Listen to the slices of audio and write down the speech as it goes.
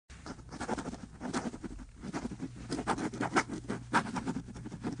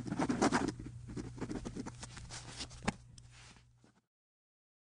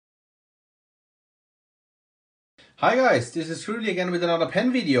Hi guys, this is Trudy again with another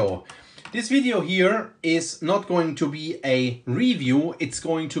pen video. This video here is not going to be a review, it's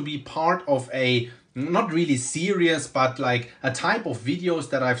going to be part of a, not really serious, but like a type of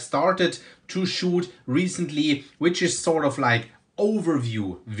videos that I've started to shoot recently, which is sort of like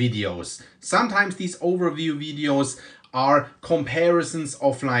overview videos. Sometimes these overview videos are comparisons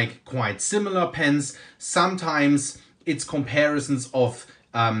of like quite similar pens. Sometimes it's comparisons of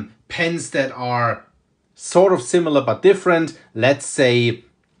pens that are sort of similar but different. Let's say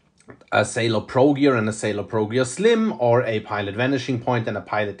a Sailor Pro Gear and a Sailor Pro Gear Slim, or a Pilot Vanishing Point and a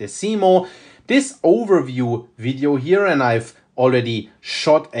Pilot Decimo. This overview video here, and I've already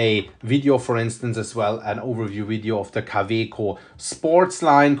shot a video, for instance, as well, an overview video of the Kaweco Sports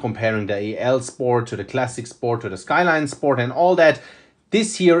line, comparing the AL Sport to the Classic Sport to the Skyline Sport and all that.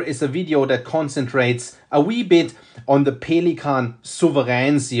 This here is a video that concentrates a wee bit on the Pelikan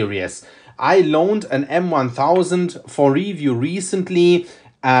Souverän-Series. I loaned an M1000 for review recently.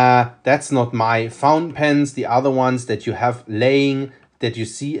 That's not my fountain pens. The other ones that you have laying, that you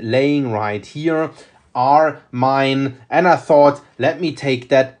see laying right here, are mine. And I thought, let me take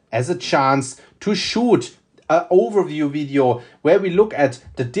that as a chance to shoot an overview video where we look at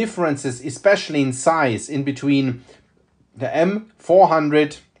the differences, especially in size, in between the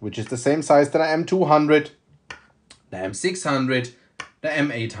M400, which is the same size that the M200, the M600, the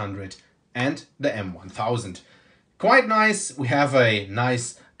M800, and the M1000. Quite nice. We have a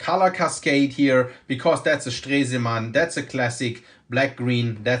nice color cascade here, because that's a Stresemann, that's a classic black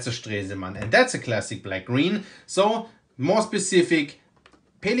green, that's a Stresemann, and that's a classic black green. So more specific,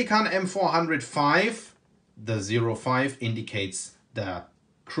 Pelikan M405, the 05 indicates the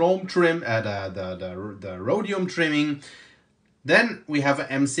chrome trim, the rhodium trimming. Then we have a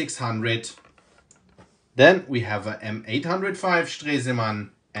M600. Then we have a M805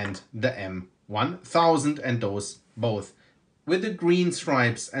 Stresemann and the M1000, and those both with the green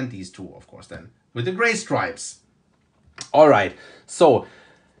stripes, and these two, of course, then with the gray stripes. All right, so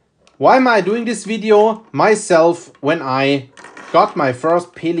why am I doing this video? Myself, when I got my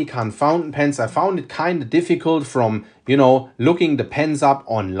first Pelikan fountain pens, I found it kind of difficult from, you know, looking the pens up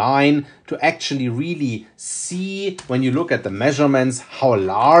online to actually really see, when you look at the measurements, how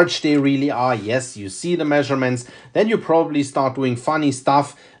large they really are. Yes, you see the measurements. Then you probably start doing funny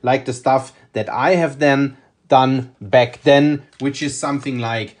stuff, like the stuff that I have then done back then, which is something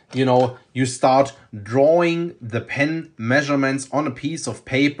like, you know, you start drawing the pen measurements on a piece of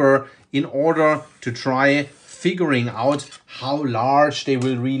paper in order to try figuring out how large they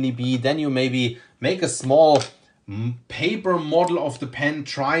will really be. Then you maybe make a small paper model of the pen,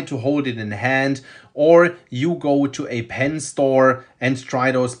 try to hold it in hand, or you go to a pen store and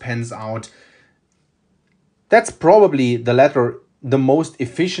try those pens out. That's probably the most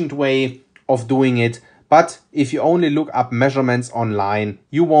efficient way of doing it. But if you only look up measurements online,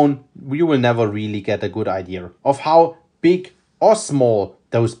 you will never really get a good idea of how big or small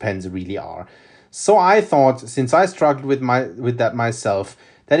those pens really are. So I thought, since I struggled with that myself,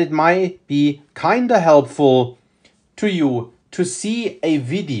 that it might be kind of helpful to you to see a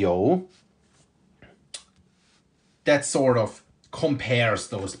video that sort of compares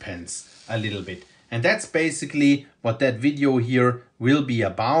those pens a little bit. And that's basically what that video here will be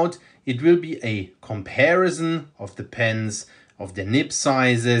about. It will be a comparison of the pens, of the nib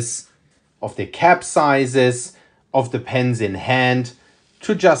sizes, of the cap sizes, of the pens in hand,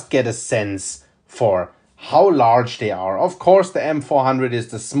 to just get a sense for how large they are. Of course, the M400 is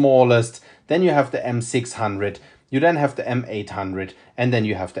the smallest. Then you have the M600. You then have the M800, and then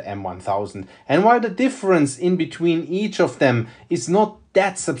you have the M1000. And while the difference in between each of them is not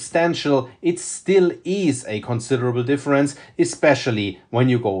that substantial, it still is a considerable difference, especially when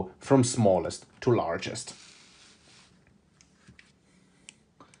you go from smallest to largest.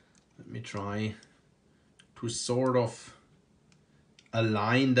 Let me try to sort of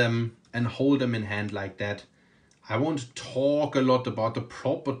align them and hold them in hand like that. I won't talk a lot about the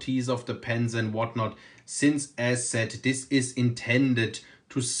properties of the pens and whatnot, since, as said, this is intended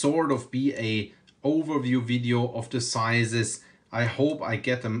to sort of be a overview video of the sizes. I hope I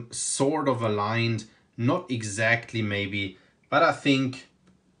get them sort of aligned, not exactly maybe, but I think,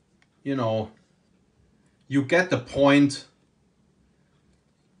 you know, you get the point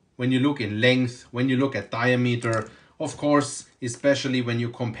when you look in length, when you look at diameter. Of course, especially when you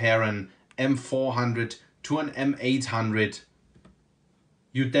compare an M400 to an M800,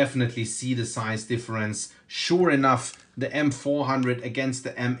 you definitely see the size difference. Sure enough, the M400 against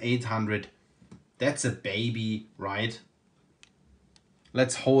the M800, that's a baby, right?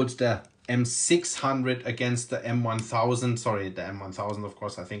 Let's hold the M600 against the M1000. Sorry, the M1000, of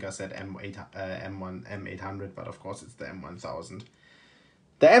course. I think I said M800, but of course it's the M1000.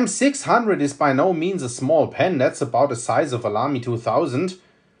 The M600 is by no means a small pen. That's about the size of a Lamy 2000.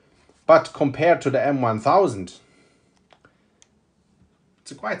 But compared to the M1000,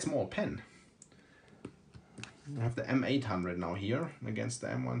 it's a quite small pen. I have the M800 now here against the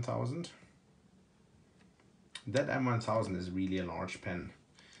M1000. That M1000 is really a large pen.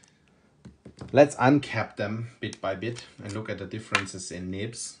 Let's uncap them bit by bit and look at the differences in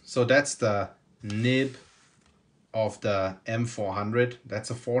nibs. So that's the nib of the M400.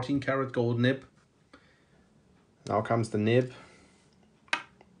 That's a 14 karat gold nib. Now comes the nib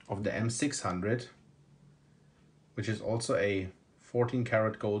of the M600, which is also a 14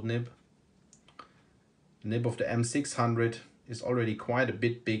 karat gold nib. The nib of the M600 is already quite a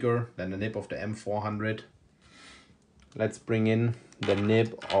bit bigger than the nib of the M400. Let's bring in the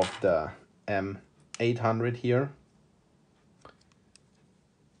nib of the M800 here,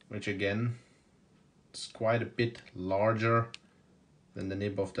 which again is quite a bit larger than the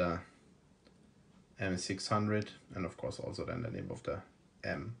nib of the M600, and of course also then the nib of the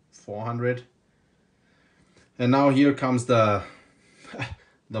M400. And now here comes the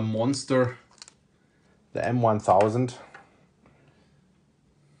the monster, the M1000.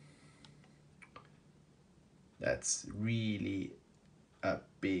 That's really a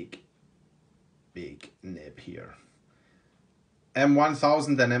big nib here.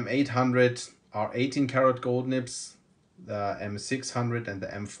 M1000 and M800 are 18 karat gold nibs. The M600 and the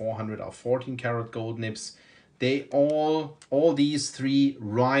M400 are 14 karat gold nibs. They all these three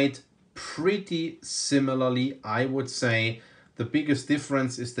write pretty similarly, I would say. The biggest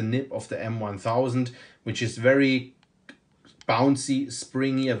difference is the nib of the M1000, which is very bouncy,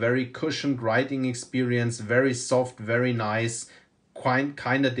 springy, a very cushioned writing experience, very soft, very nice,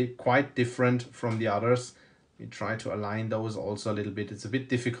 quite different from the others. We try to align those also a little bit. It's a bit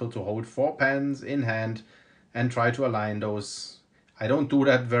difficult to hold 4 pens in hand and try to align those. I don't do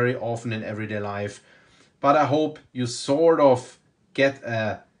that very often in everyday life, but I hope you sort of get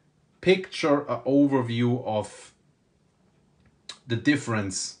a picture, an overview of the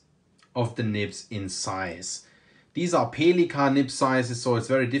difference of the nibs in size. These are Pelikan nib sizes, so it's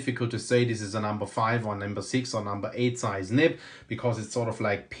very difficult to say this is a number 5 or number 6 or number 8 size nib, because it's sort of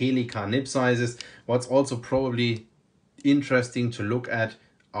like Pelikan nib sizes. What's also probably interesting to look at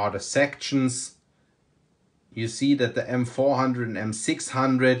are the sections. You see that the M400 and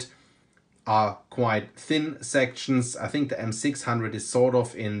M600 are quite thin sections. I think the M600 is sort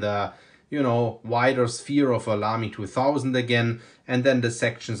of in the, you know, wider sphere of a Lamy 2000 again, and then the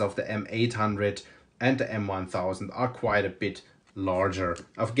sections of the M800 and the M1000 are quite a bit larger.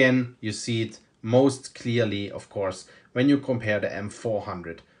 Again, you see it most clearly, of course, when you compare the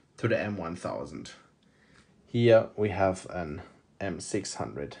M400 to the M1000. Here we have an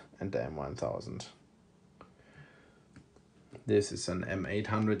M600 and the M1000. This is an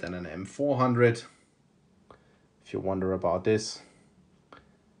M800 and an M400. If you wonder about this,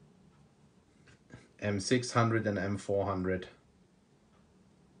 M600 and M400.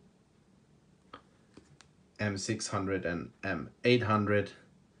 M600 and M800.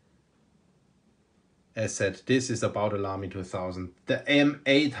 As said, this is about a Lamy 2000. The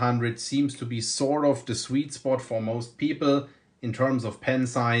M800 seems to be sort of the sweet spot for most people in terms of pen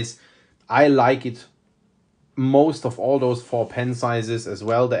size. I like it most of all those 4 pen sizes as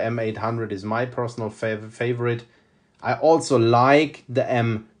well. The M800 is my personal favorite. I also like the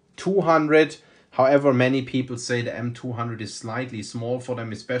M200. However, many people say the M200 is slightly small for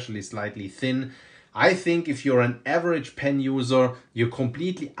them, especially slightly thin. I think if you're an average pen user, you're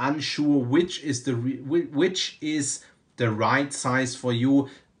completely unsure which is the right size for you,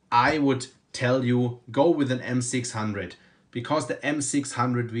 I would tell you go with an M600, because the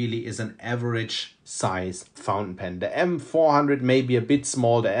M600 really is an average size fountain pen. The M400 may be a bit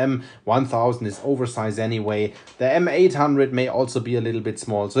small, the M1000 is oversized anyway. The M800 may also be a little bit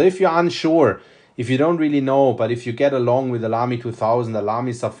small. So if you're unsure, if you don't really know, but if you get along with a Lamy 2000, a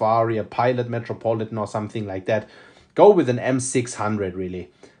Lamy Safari, a Pilot Metropolitan or something like that, go with an M600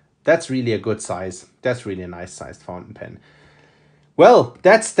 really. That's really a good size. That's really a nice sized fountain pen. Well,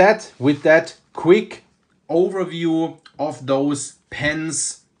 that's that with that quick overview of those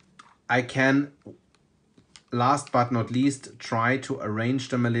pens. I can, last but not least, try to arrange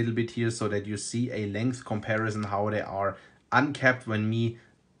them a little bit here so that you see a length comparison, how they are uncapped when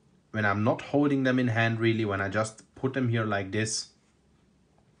I'm not holding them in hand really, when I just put them here like this.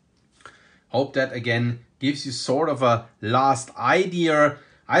 Hope that again gives you sort of a last idea.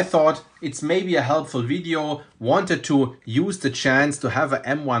 I thought it's maybe a helpful video, wanted to use the chance to have a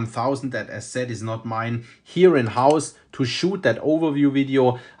M1000 that, as said, is not mine, here in house to shoot that overview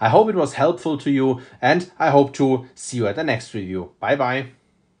video. I hope it was helpful to you, and I hope to see you at the next review. Bye bye.